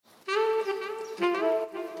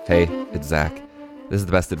Hey, it's Zach. This is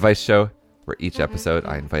the Best Advice Show, where each episode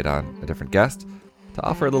I invite on a different guest to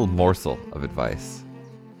offer a little morsel of advice.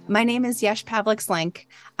 My name is Yesh Pavlik Slenk.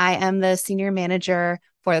 I am the senior manager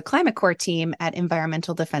for the Climate Corps team at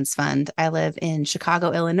Environmental Defense Fund. I live in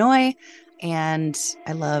Chicago, Illinois, and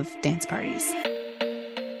I love dance parties.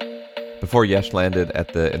 Before Yesh landed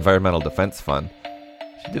at the Environmental Defense Fund,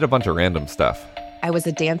 she did a bunch of random stuff. I was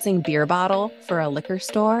a dancing beer bottle for a liquor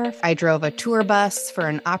store. I drove a tour bus for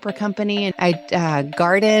an opera company. I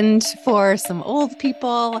gardened for some old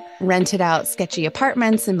people, rented out sketchy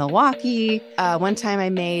apartments in Milwaukee. One time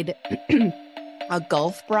I made a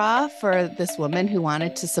golf bra for this woman who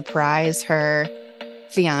wanted to surprise her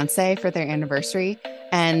fiance for their anniversary.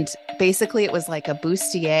 And basically it was like a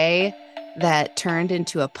bustier that turned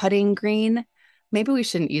into a putting green. Maybe we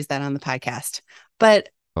shouldn't use that on the podcast, but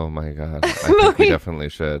oh my God, I think we definitely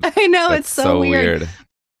should. I know, That's it's so weird.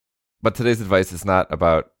 But today's advice is not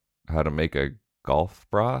about how to make a golf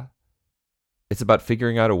bra. It's about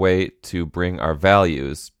figuring out a way to bring our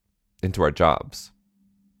values into our jobs,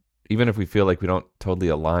 even if we feel like we don't totally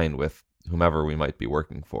align with whomever we might be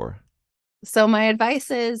working for. So my advice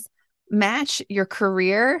is match your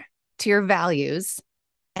career to your values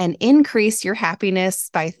and increase your happiness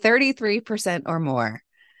by 33% or more.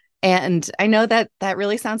 And I know that that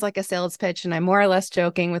really sounds like a sales pitch, and I'm more or less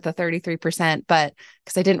joking with the 33%, but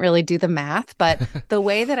because I didn't really do the math. But the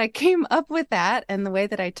way that I came up with that and the way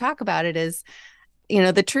that I talk about it is, you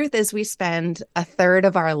know, the truth is we spend a third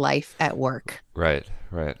of our life at work. Right.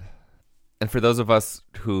 And for those of us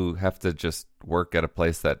who have to just work at a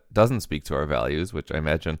place that doesn't speak to our values, which I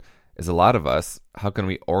imagine is a lot of us, how can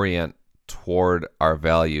we orient toward our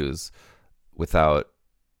values without,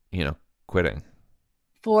 quitting?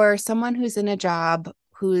 For someone who's in a job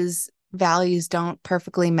whose values don't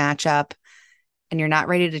perfectly match up and you're not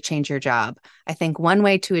ready to change your job, I think one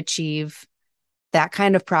way to achieve that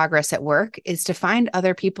kind of progress at work is to find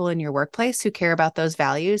other people in your workplace who care about those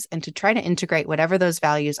values and to try to integrate whatever those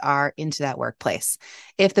values are into that workplace.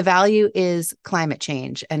 If the value is climate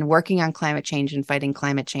change and working on climate change and fighting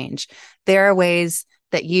climate change, there are ways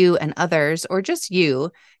that you and others, or just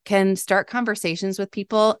you, can start conversations with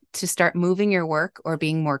people to start moving your work or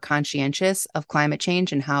being more conscientious of climate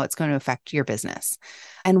change and how it's going to affect your business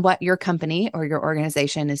and what your company or your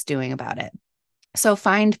organization is doing about it. So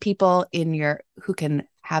find people who can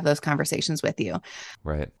have those conversations with you.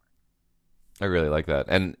 Right. I really like that.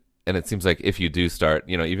 And it seems like if you do start,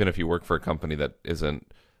 even if you work for a company that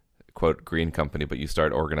isn't quote green company, but you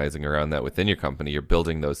start organizing around that within your company, you're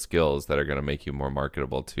building those skills that are going to make you more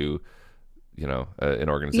marketable to, an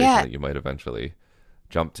organization that you might eventually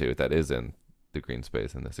jump to that is in the green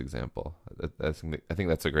space in this example. I think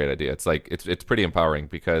that's a great idea. It's like, it's pretty empowering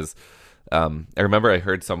because I remember I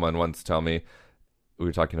heard someone once tell me, we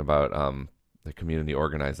were talking about the community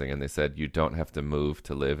organizing, and they said, you don't have to move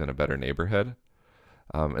to live in a better neighborhood.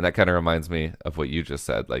 And that kind of reminds me of what you just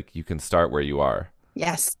said. Like, you can start where you are.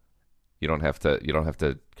 Yes. You don't have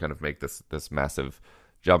to kind of make this massive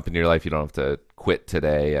jump in your life. You don't have to quit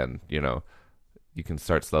today, and you can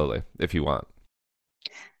start slowly if you want.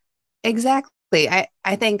 Exactly.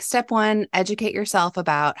 I think step one, educate yourself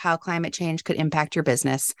about how climate change could impact your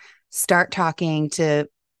business. Start talking to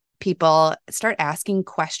people, start asking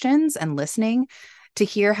questions and listening to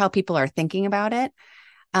hear how people are thinking about it.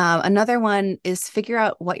 Another one is figure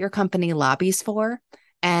out what your company lobbies for.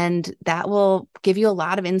 And that will give you a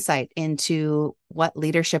lot of insight into what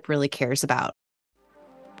leadership really cares about.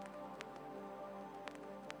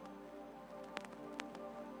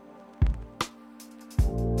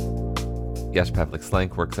 Yesh Pavlik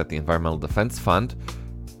Slenk works at the Environmental Defense Fund,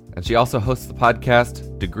 and she also hosts the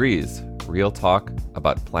podcast Degrees, Real Talk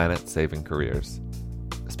about planet-saving careers.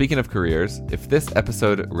 Speaking of careers, if this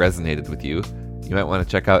episode resonated with you, you might want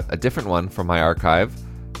to check out a different one from my archive.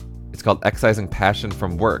 It's called Excising Passion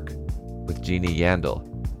from Work with Jeannie Yandel,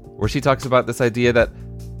 where she talks about this idea that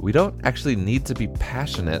we don't actually need to be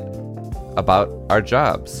passionate about our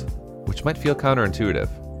jobs, which might feel counterintuitive.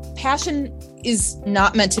 Passion is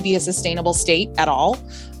not meant to be a sustainable state at all.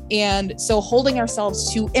 And so holding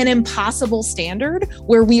ourselves to an impossible standard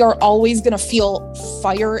where we are always going to feel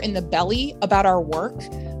fire in the belly about our work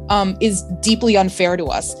is deeply unfair to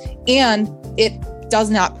us. And it does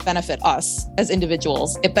not benefit us as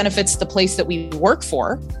individuals. It benefits the place that we work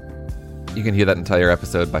for. You can hear that entire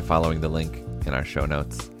episode by following the link in our show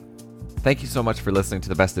notes. Thank you so much for listening to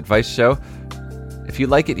the Best Advice Show. If you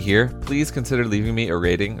like it here, please consider leaving me a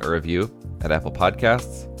rating or review at Apple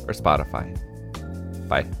Podcasts or Spotify.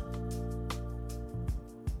 Bye.